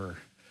 never.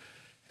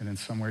 And then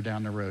somewhere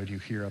down the road, you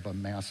hear of a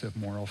massive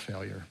moral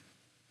failure.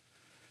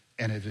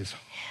 And it is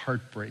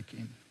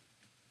heartbreaking.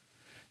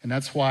 And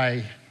that's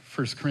why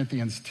 1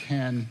 Corinthians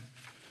 10,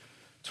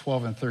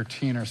 12, and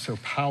 13 are so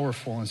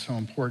powerful and so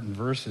important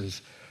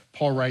verses.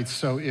 Paul writes,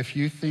 so if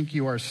you think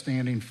you are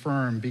standing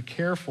firm, be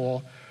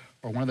careful,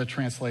 or one of the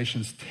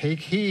translations, take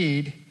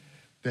heed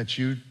that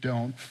you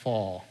don't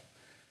fall.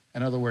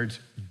 In other words,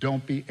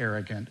 don't be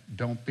arrogant,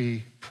 don't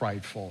be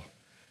prideful,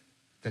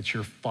 that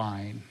you're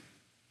fine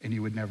and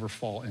you would never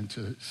fall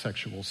into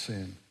sexual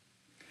sin.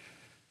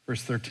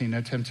 Verse 13,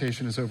 no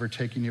temptation is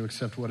overtaking you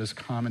except what is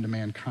common to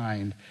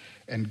mankind.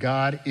 And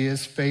God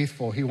is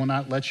faithful. He will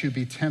not let you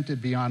be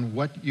tempted beyond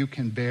what you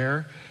can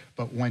bear,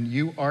 but when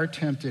you are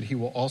tempted, he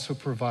will also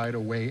provide a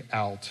way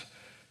out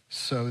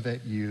so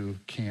that you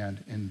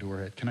can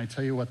endure it. Can I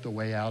tell you what the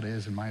way out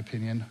is, in my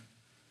opinion?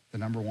 The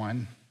number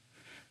one,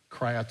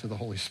 cry out to the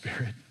Holy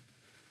Spirit.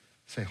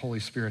 Say, Holy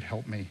Spirit,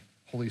 help me.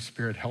 Holy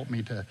Spirit, help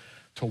me to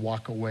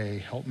walk away.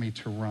 Help me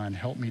to run.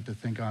 Help me to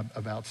think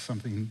about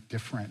something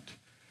different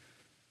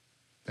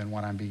than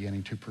what I'm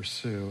beginning to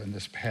pursue and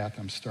this path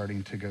I'm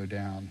starting to go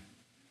down.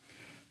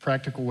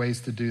 Practical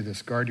ways to do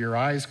this. Guard your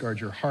eyes, guard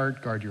your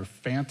heart, guard your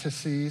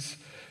fantasies.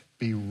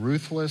 Be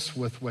ruthless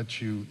with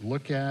what you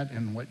look at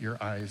and what your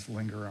eyes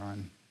linger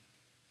on.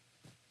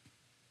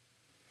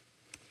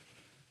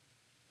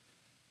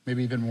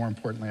 Maybe even more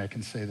importantly, I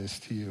can say this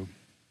to you.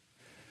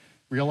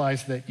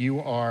 Realize that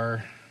you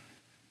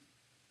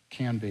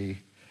can be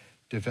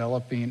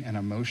developing an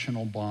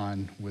emotional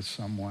bond with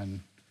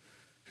someone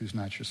who's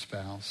not your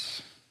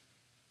spouse.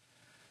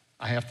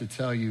 I have to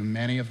tell you,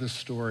 many of the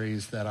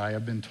stories that I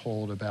have been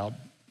told about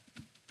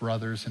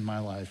brothers in my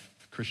life,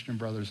 Christian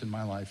brothers in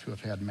my life who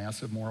have had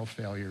massive moral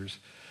failures,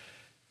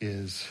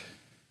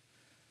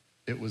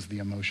 it was the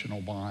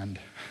emotional bond.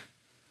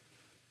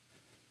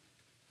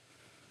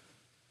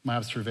 My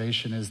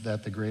observation is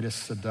that the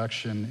greatest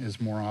seduction is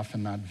more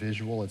often not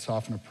visual. It's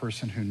often a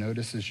person who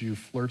notices you,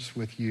 flirts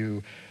with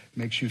you,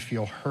 makes you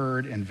feel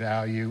heard and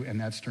valued, and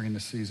that's during the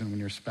season when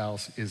your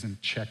spouse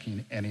isn't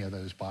checking any of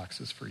those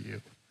boxes for you.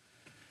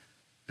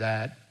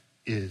 That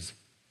is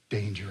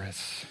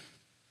dangerous.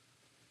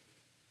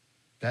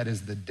 That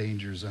is the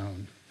danger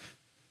zone.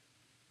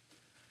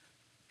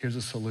 Here's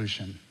a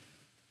solution.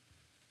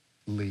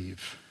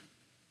 Leave.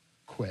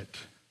 Quit.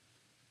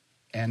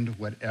 End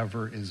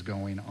whatever is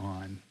going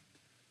on.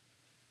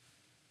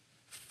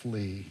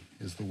 Flee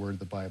is the word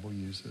the Bible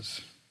uses.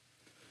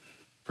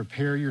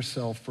 Prepare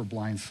yourself for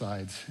blind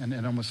sides. And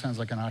it almost sounds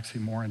like an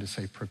oxymoron to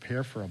say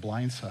prepare for a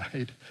blind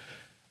side.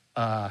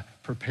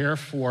 Prepare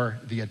for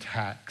the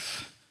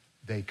attacks.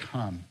 They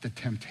come. The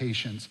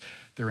temptations.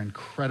 They're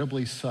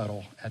incredibly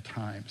subtle at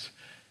times.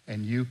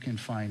 And you can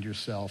find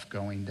yourself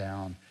going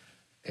down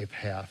a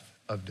path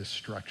of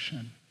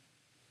destruction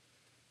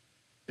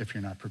if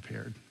you're not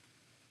prepared.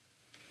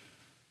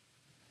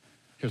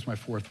 Here's my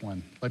fourth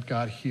one. Let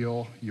God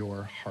heal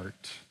your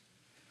heart.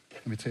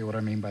 Let me tell you what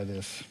I mean by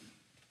this.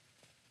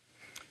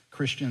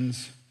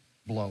 Christians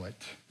blow it.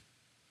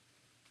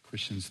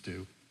 Christians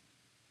do.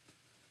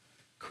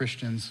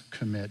 Christians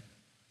commit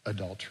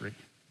adultery.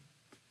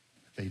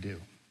 They do.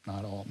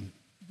 Not all,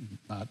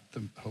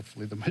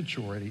 hopefully the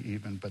majority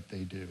even, but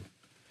they do.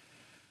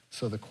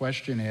 So the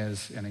question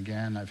is, and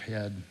again, I've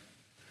had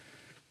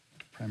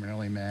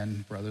primarily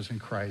men, brothers in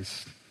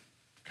Christ,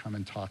 come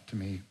and talk to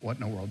me. What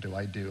in the world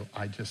do?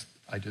 I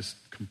just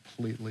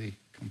completely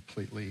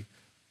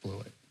blew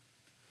it.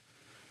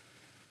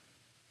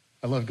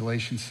 I love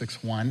Galatians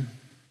 6:1.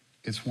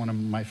 It's one of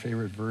my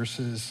favorite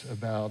verses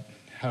about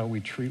how we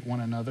treat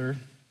one another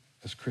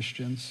as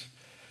Christians.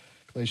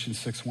 Galatians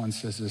 6:1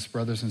 says this,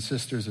 brothers and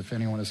sisters, if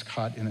anyone is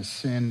caught in a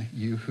sin,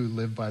 you who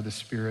live by the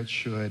Spirit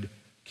should,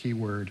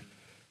 keyword,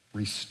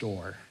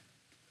 restore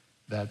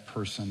that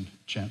person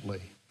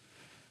gently.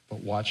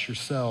 But watch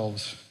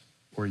yourselves,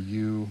 or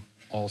you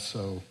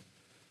also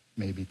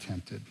may be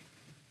tempted.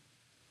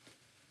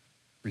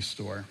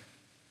 Restore.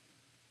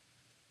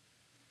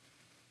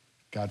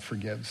 God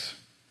forgives.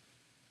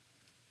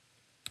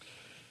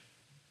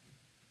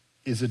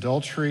 Is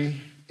adultery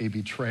a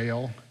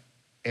betrayal?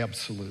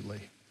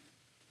 Absolutely.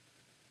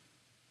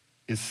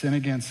 Is sin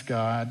against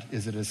God?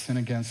 Is it a sin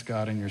against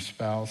God and your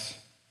spouse?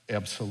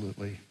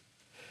 Absolutely.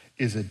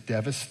 Is it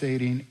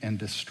devastating and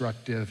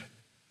destructive?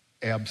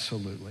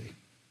 Absolutely.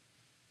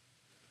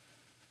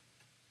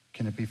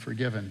 Can it be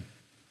forgiven?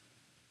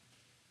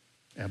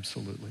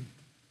 Absolutely.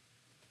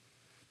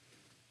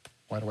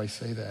 Why do I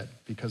say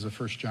that? Because of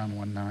 1 John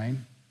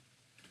 1:9.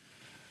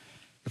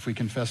 If we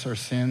confess our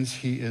sins,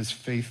 he is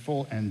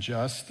faithful and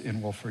just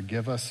and will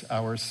forgive us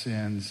our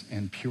sins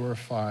and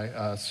purify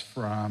us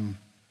from,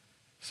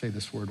 say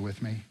this word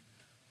with me,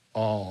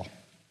 all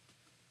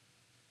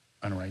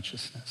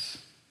unrighteousness.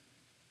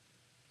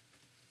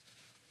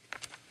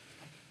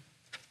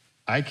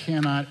 I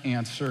cannot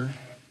answer,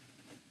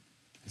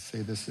 I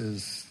say this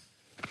is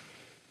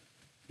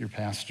your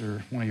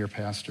pastor, one of your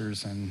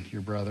pastors and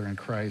your brother in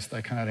Christ.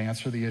 I cannot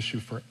answer the issue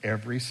for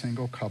every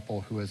single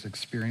couple who has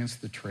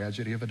experienced the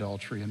tragedy of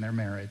adultery in their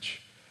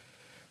marriage,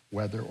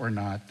 whether or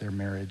not their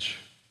marriage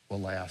will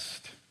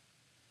last.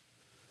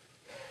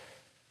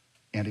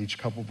 And each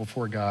couple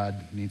before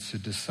God needs to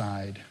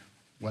decide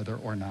whether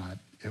or not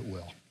it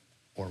will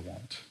or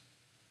won't.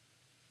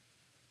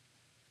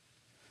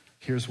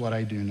 Here's what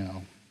I do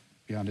know,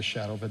 beyond a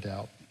shadow of a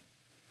doubt.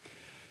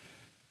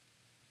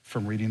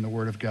 From reading the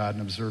Word of God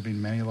and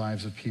observing many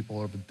lives of people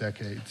over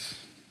decades,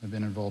 I've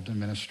been involved in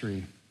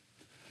ministry.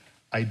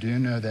 I do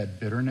know that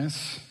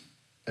bitterness,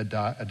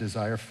 a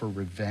desire for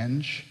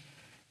revenge,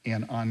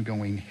 and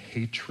ongoing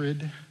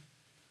hatred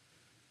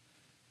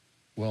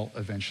will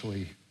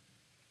eventually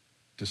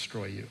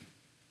destroy you.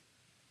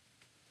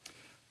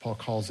 Paul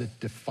calls it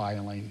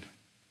defiling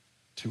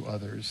to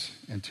others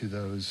and to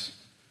those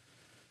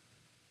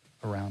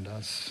around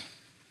us.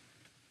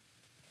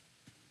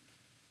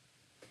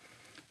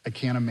 I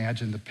can't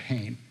imagine the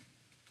pain.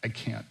 I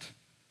can't.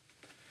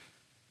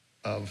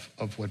 Of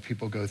what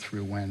people go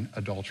through when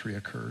adultery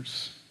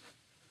occurs.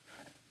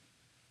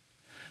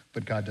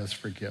 But God does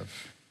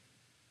forgive.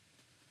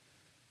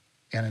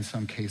 And in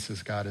some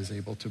cases, God is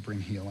able to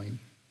bring healing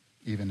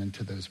even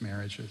into those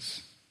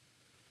marriages.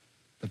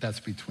 But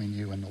that's between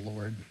you and the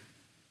Lord,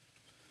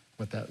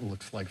 what that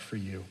looks like for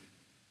you.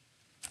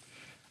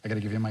 I got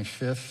to give you my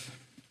fifth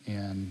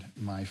and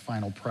my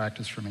final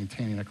practice for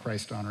maintaining a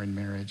Christ-honoring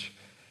marriage,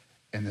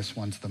 and this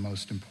one's the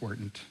most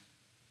important.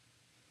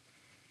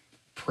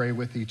 Pray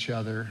with each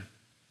other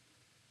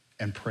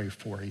and pray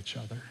for each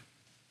other.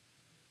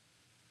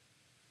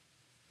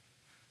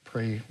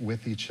 Pray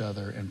with each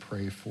other and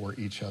pray for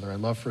each other. I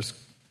love 1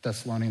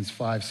 Thessalonians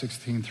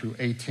 5:16 through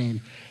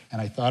 18,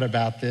 and I thought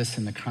about this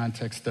in the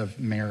context of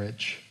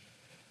marriage.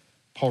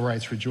 Paul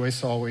writes,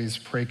 "Rejoice always,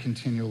 pray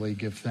continually,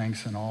 give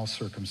thanks in all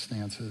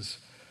circumstances,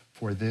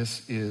 for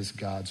this is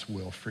God's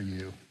will for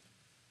you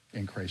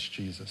in Christ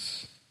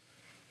Jesus."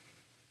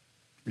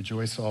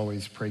 Rejoice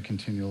always, pray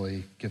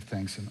continually, give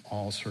thanks in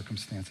all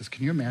circumstances.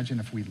 Can you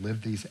imagine if we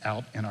lived these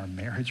out in our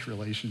marriage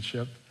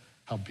relationship?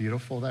 How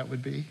beautiful that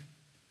would be.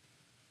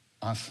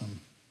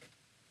 Awesome.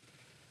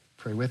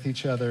 Pray with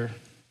each other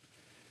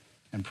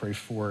and pray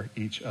for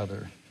each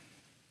other.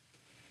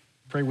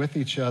 Pray with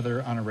each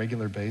other on a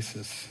regular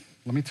basis.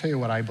 Let me tell you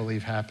what I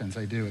believe happens.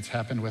 I do. It's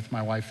happened with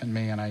my wife and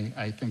me, and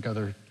I think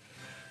other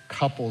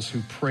couples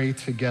who pray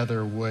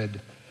together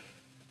would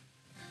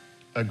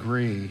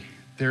agree.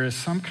 There is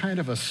some kind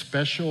of a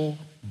special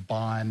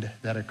bond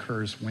that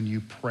occurs when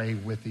you pray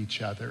with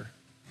each other.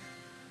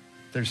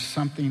 There's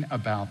something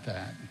about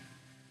that.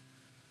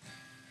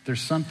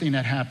 There's something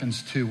that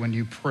happens too when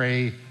you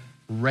pray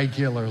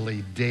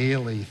regularly,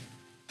 daily,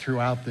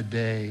 throughout the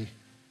day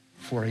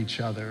for each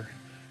other.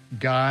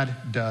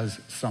 God does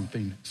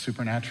something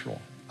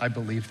supernatural. I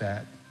believe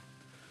that.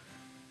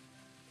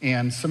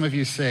 And some of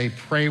you say,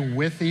 pray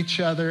with each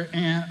other,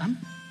 and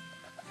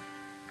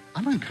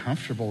I'm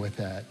uncomfortable with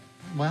that.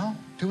 Well,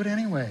 do it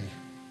anyway.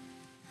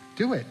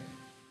 Do it.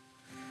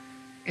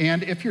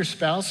 And if your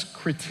spouse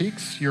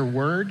critiques your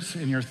words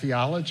and your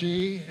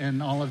theology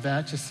and all of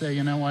that, just say,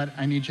 you know what?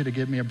 I need you to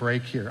give me a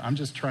break here. I'm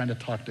just trying to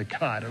talk to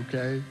God,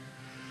 okay?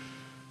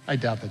 I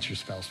doubt that your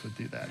spouse would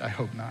do that. I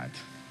hope not.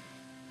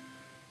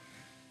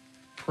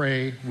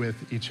 Pray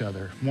with each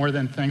other. More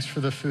than thanks for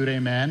the food,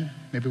 amen.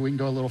 Maybe we can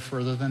go a little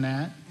further than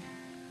that.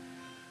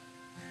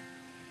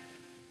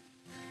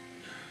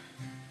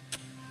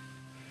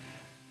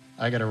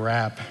 I got to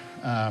wrap.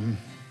 I'm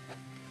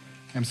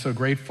so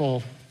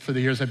grateful for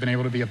the years I've been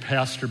able to be a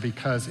pastor,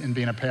 because in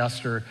being a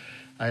pastor,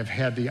 I have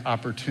had the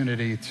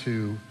opportunity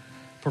to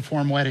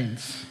perform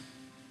weddings.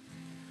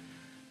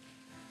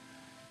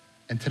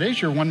 And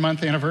today's your 1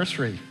 month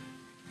anniversary.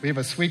 We have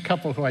a sweet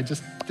couple who I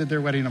just did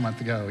their wedding a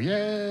month ago.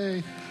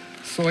 Yay!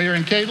 Sawyer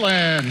and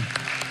Caitlin.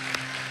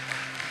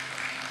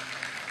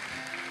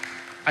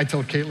 I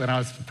told Caitlin I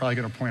was probably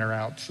going to point her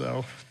out,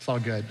 so it's all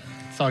good.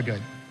 It's all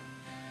good.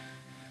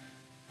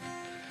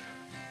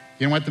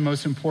 You know what the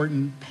most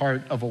important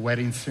part of a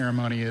wedding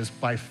ceremony is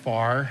by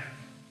far?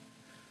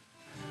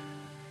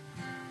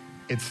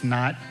 It's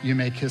not you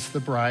may kiss the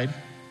bride.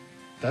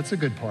 That's a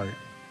good part.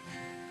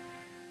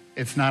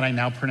 It's not I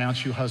now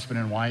pronounce you husband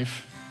and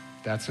wife.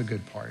 That's a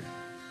good part.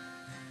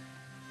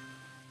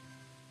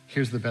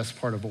 Here's the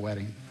best part of a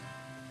wedding.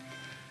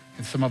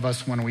 And some of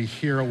us, when we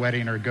hear a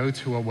wedding or go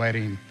to a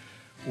wedding,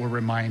 we're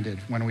reminded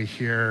when we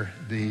hear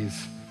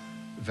these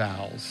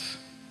vows.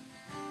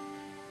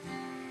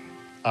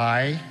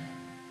 I,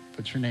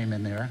 put your name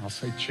in there, I'll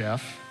say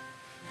Jeff,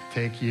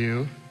 take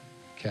you,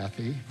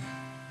 Kathy,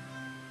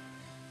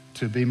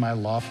 to be my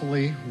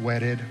lawfully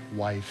wedded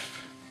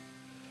wife,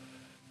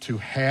 to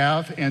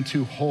have and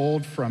to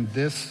hold from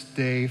this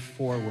day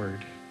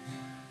forward,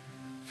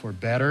 for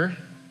better,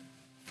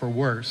 for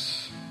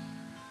worse,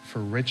 for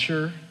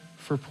richer,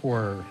 for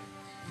poorer,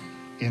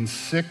 in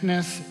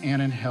sickness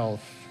and in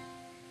health,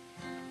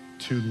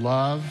 to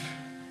love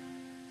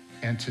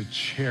and to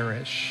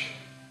cherish,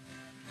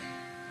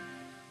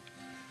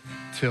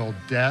 till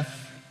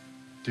death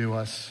do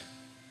us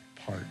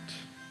part.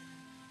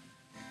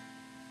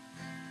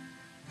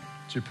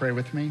 Would you pray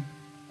with me?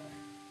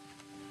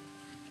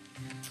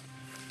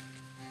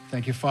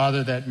 Thank you,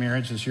 Father, that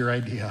marriage is your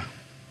idea.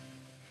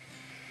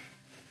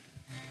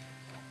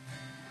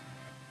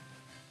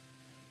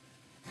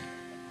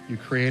 You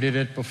created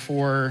it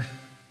before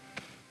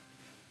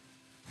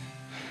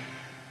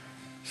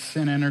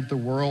sin entered the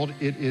world.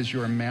 It is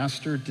your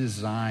master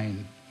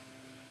design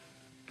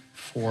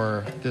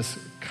for this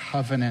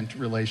covenant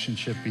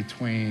relationship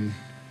between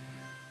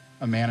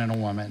a man and a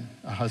woman,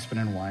 a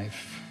husband and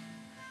wife.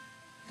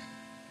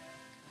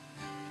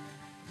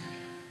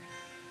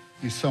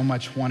 You so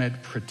much want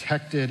it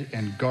protected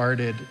and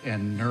guarded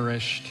and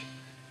nourished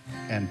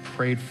and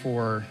prayed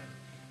for.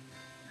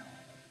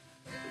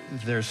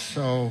 There's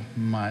so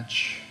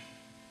much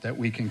that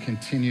we can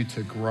continue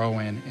to grow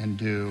in and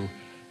do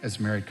as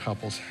married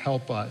couples.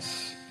 Help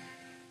us.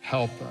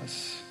 Help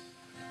us.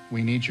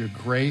 We need your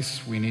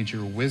grace. We need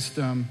your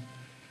wisdom.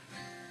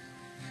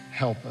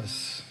 Help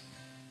us.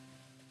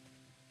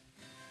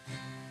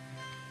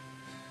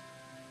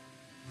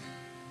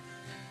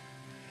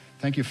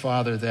 Thank you,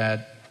 Father,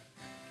 that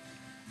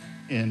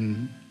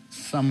in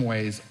some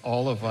ways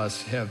all of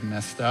us have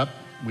messed up.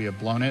 We have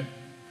blown it.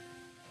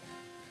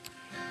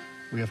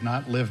 We have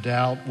not lived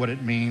out what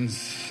it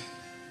means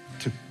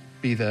to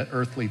be the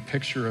earthly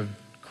picture of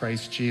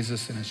Christ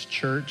Jesus and his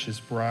church, his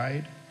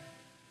bride.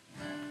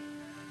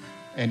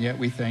 And yet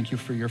we thank you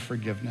for your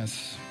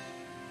forgiveness.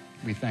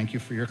 We thank you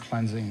for your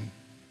cleansing.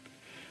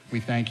 We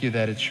thank you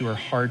that it's your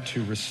heart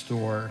to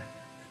restore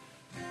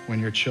when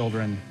your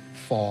children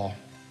fall.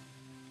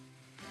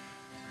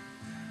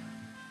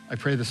 I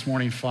pray this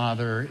morning,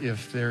 Father,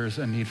 if there's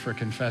a need for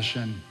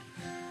confession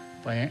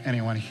by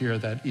anyone here,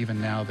 that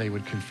even now they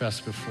would confess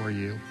before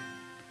you,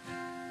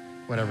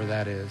 whatever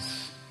that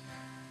is.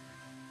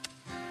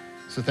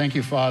 So thank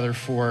you, Father,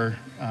 for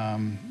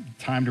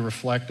time to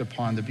reflect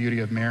upon the beauty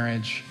of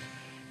marriage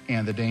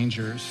and the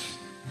dangers.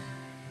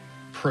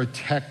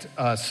 Protect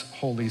us,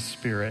 Holy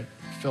Spirit.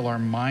 Fill our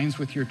minds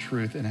with your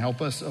truth and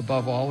help us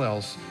above all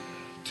else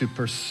to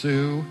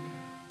pursue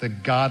the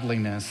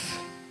godliness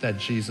that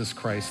Jesus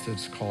Christ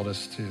has called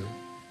us to.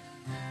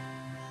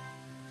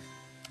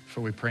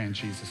 For we pray in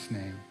Jesus'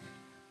 name,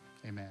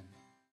 amen.